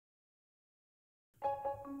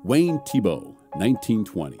Wayne Thiebaud,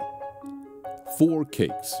 1920. 4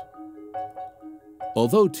 Cakes.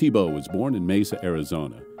 Although Thiebaud was born in Mesa,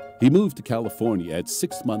 Arizona, he moved to California at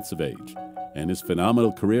 6 months of age, and his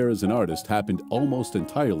phenomenal career as an artist happened almost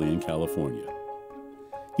entirely in California.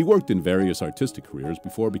 He worked in various artistic careers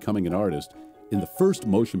before becoming an artist in the 1st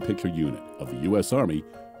Motion Picture Unit of the U.S. Army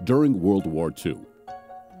during World War II.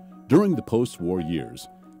 During the post-war years,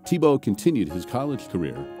 Thiebaud continued his college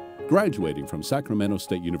career, graduating from Sacramento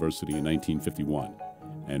State University in 1951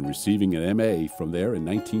 and receiving an M.A. from there in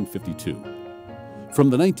 1952. From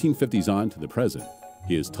the 1950s on to the present,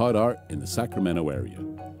 he has taught art in the Sacramento area,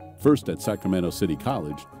 first at Sacramento City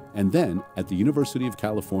College and then at the University of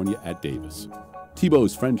California at Davis.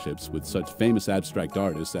 Thiebaud's friendships with such famous abstract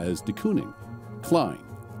artists as de Kooning, Klein,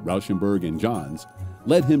 Rauschenberg, and Johns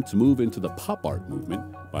led him to move into the pop art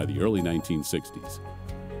movement by the early 1960s.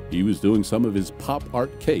 He was doing some of his pop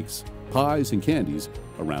art cakes, pies, and candies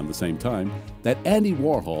around the same time that Andy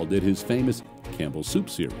Warhol did his famous Campbell's Soup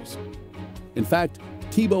series. In fact,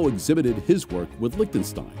 Thiebaud exhibited his work with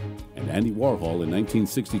Lichtenstein and Andy Warhol in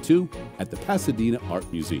 1962 at the Pasadena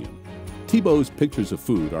Art Museum. Thiebaud's pictures of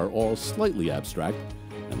food are all slightly abstract,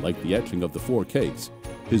 and like the etching of the 4 cakes,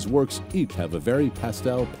 his works each have a very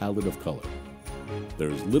pastel palette of color. There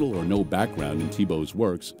is little or no background in Thiebaud's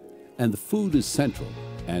works, and the food is central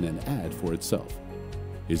and an ad for itself.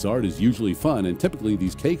 His art is usually fun, and typically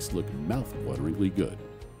these cakes look mouth-wateringly good.